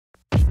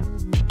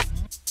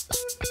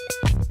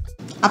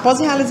Após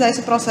realizar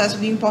esse processo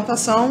de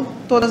importação,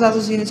 todas as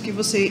usinas que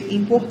você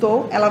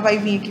importou, ela vai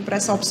vir aqui para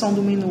essa opção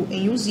do menu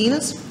em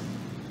Usinas.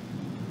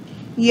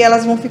 E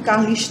elas vão ficar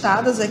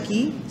listadas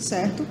aqui,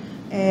 certo?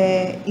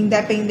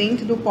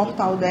 Independente do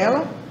portal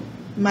dela.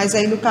 Mas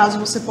aí, no caso,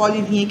 você pode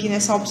vir aqui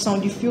nessa opção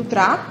de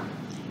filtrar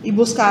e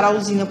buscar a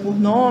usina por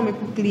nome,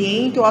 por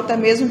cliente ou até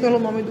mesmo pelo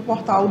nome do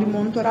portal de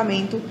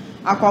monitoramento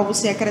a qual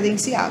você é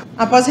credenciado.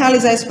 Após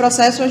realizar esse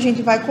processo, a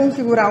gente vai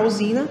configurar a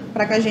usina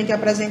para que a gente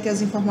apresente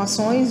as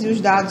informações e os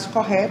dados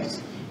corretos.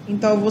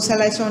 Então, eu vou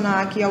selecionar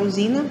aqui a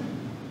usina.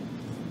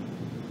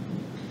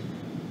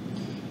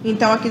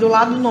 Então, aqui do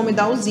lado do nome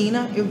da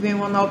usina, eu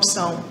venho na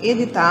opção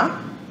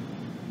editar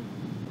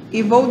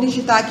e vou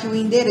digitar aqui o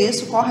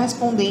endereço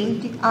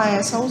correspondente a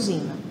essa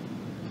usina.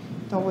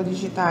 Então, eu vou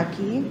digitar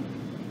aqui.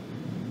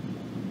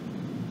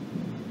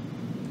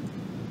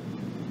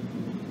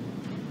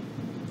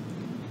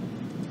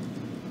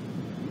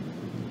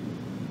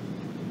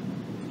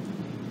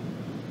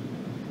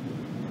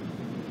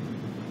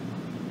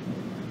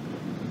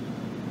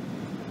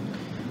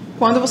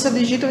 Quando você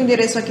digita o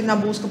endereço aqui na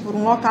busca por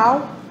um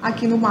local,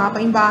 aqui no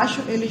mapa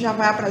embaixo, ele já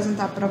vai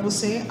apresentar para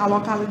você a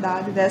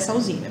localidade dessa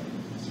usina.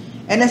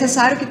 É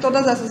necessário que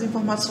todas essas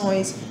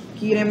informações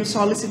que iremos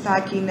solicitar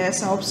aqui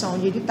nessa opção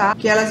de editar,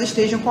 que elas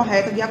estejam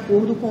corretas de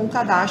acordo com o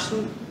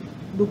cadastro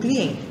do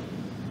cliente.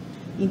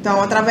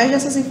 Então, através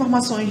dessas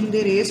informações de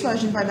endereço, a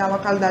gente vai dar a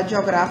localidade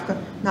geográfica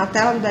na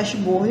tela do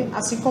dashboard,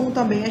 assim como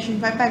também a gente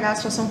vai pegar a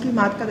situação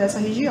climática dessa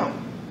região.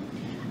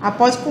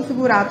 Após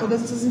configurar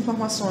todas essas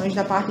informações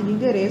da parte de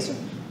endereço,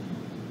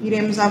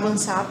 iremos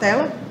avançar a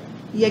tela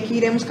e aqui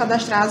iremos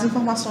cadastrar as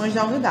informações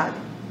da unidade.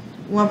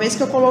 Uma vez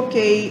que eu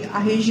coloquei a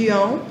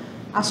região,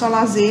 a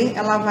SolarZ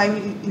ela vai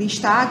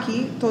listar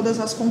aqui todas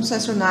as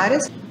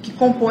concessionárias que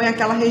compõem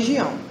aquela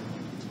região.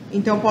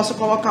 Então, eu posso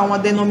colocar uma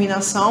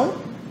denominação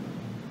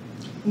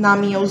na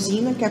minha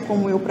usina, que é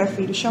como eu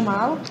prefiro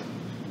chamá-la.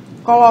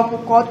 Coloco o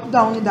código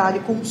da unidade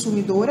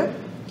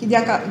consumidora, que de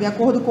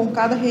acordo com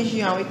cada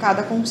região e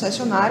cada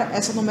concessionária,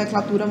 essa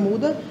nomenclatura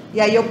muda,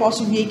 e aí eu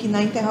posso vir aqui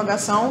na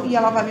interrogação e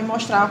ela vai me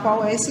mostrar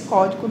qual é esse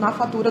código na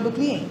fatura do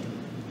cliente.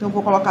 Então, eu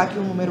vou colocar aqui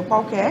um número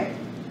qualquer,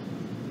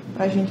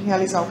 para a gente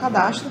realizar o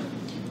cadastro.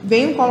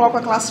 Venho, coloco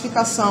a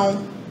classificação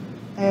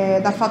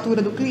da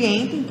fatura do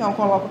cliente, então eu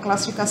coloco a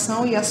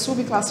classificação e a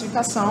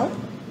subclassificação.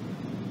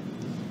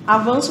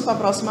 Avanço para a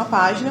próxima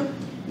página,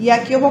 e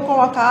aqui eu vou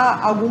colocar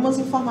algumas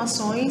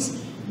informações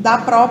da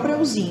própria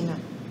usina,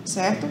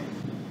 certo?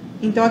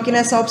 Então, aqui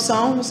nessa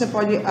opção, você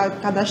pode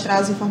cadastrar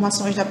as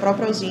informações da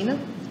própria usina.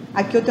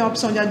 Aqui eu tenho a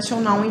opção de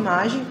adicionar uma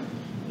imagem.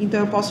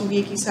 Então, eu posso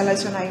vir aqui e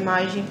selecionar a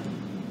imagem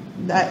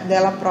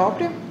dela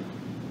própria.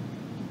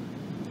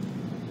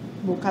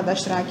 Vou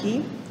cadastrar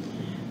aqui.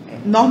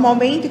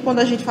 Normalmente, quando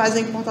a gente faz a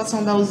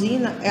importação da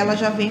usina, ela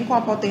já vem com a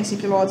potência em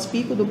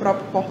kWp do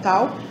próprio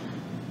portal.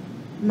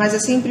 Mas é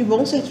sempre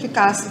bom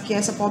certificar-se que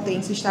essa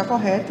potência está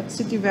correta.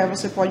 Se tiver,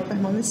 você pode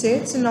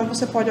permanecer. Senão,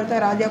 você pode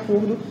alterar de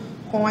acordo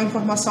com a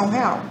informação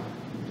real.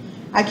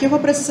 Aqui eu vou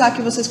precisar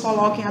que vocês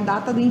coloquem a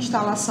data de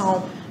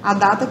instalação, a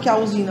data que a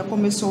usina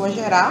começou a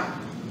gerar.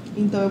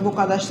 Então, eu vou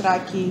cadastrar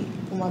aqui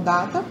uma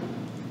data.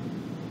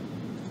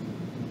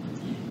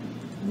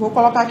 Vou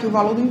colocar aqui o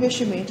valor do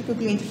investimento que o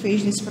cliente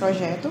fez nesse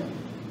projeto.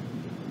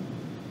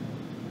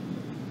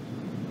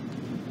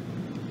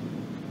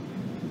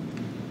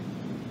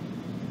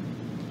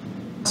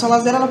 A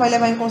SolarZ ela vai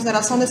levar em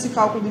consideração nesse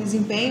cálculo de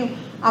desempenho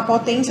a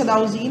potência da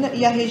usina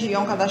e a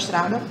região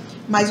cadastrada,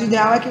 mas o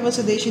ideal é que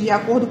você deixe de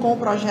acordo com o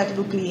projeto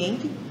do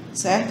cliente,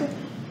 certo?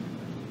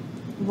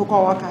 Vou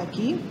colocar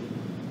aqui.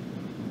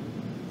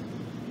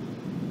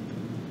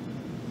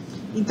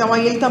 Então,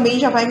 aí ele também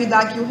já vai me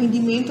dar aqui o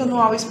rendimento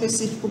anual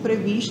específico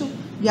previsto,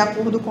 de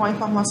acordo com a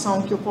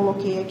informação que eu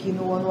coloquei aqui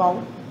no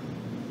anual.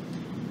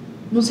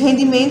 Nos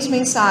rendimentos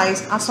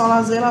mensais, a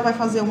SolarZ ela vai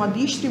fazer uma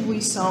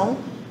distribuição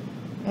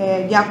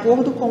de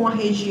acordo com a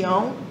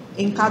região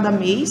em cada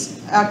mês.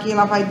 Aqui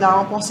ela vai dar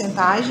uma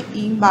porcentagem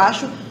e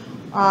embaixo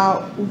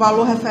o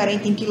valor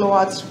referente em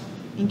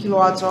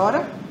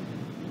quilowatts-hora.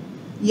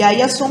 E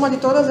aí a soma de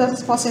todas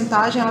essas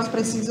porcentagens, elas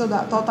precisam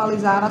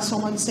totalizar a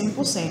soma de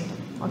 100%,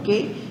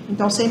 ok?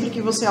 Então, sempre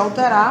que você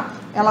alterar,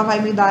 ela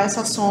vai me dar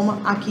essa soma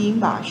aqui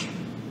embaixo.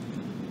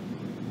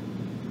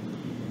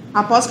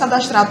 Após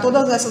cadastrar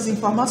todas essas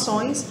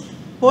informações,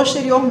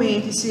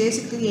 posteriormente, se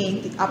esse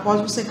cliente,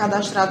 após você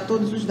cadastrar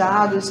todos os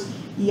dados,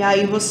 e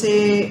aí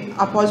você,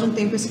 após um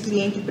tempo, esse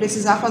cliente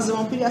precisar fazer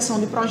uma ampliação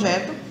de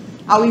projeto,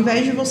 ao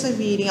invés de você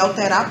vir em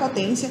alterar a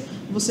potência,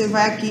 você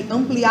vai aqui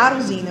ampliar a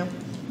usina.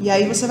 E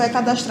aí você vai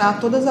cadastrar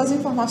todas as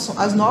informações,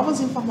 as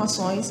novas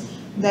informações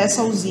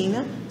dessa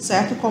usina,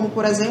 certo? Como,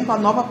 por exemplo, a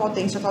nova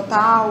potência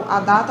total, a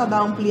data da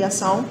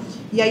ampliação.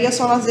 E aí a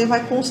SolarZ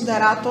vai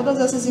considerar todas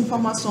essas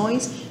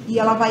informações e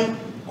ela vai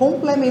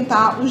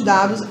complementar os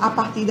dados a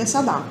partir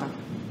dessa data.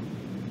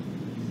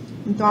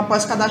 Então,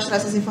 após cadastrar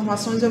essas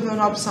informações, eu venho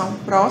na opção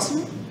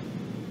Próximo.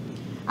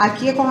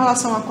 Aqui é com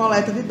relação à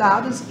coleta de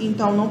dados,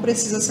 então não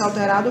precisa ser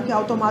alterado, que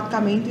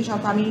automaticamente já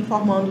está me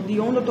informando de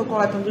onde eu estou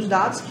coletando os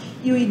dados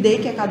e o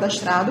ID que é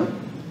cadastrado.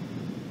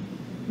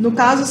 No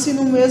caso, se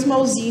no mesma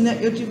usina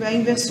eu tiver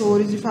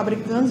inversores de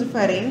fabricantes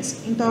diferentes,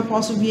 então eu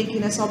posso vir aqui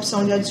nessa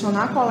opção de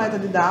adicionar coleta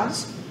de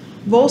dados.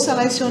 Vou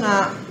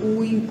selecionar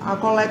a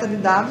coleta de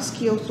dados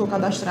que eu estou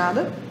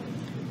cadastrada.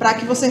 Para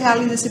que você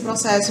realize esse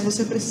processo,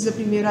 você precisa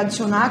primeiro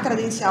adicionar a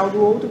credencial do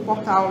outro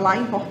portal lá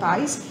em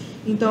portais.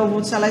 Então, eu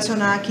vou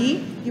selecionar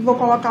aqui e vou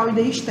colocar o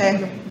ID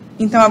externo.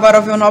 Então, agora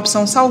eu venho na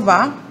opção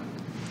salvar.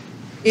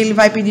 Ele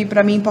vai pedir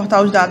para mim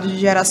importar os dados de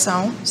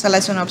geração.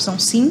 Seleciono a opção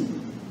sim.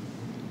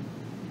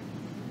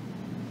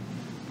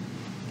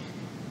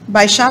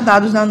 Baixar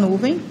dados na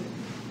nuvem.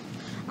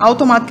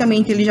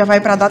 Automaticamente, ele já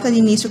vai para a data de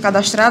início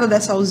cadastrada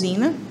dessa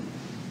usina.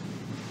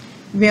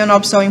 Venho na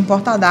opção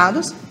importar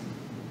dados.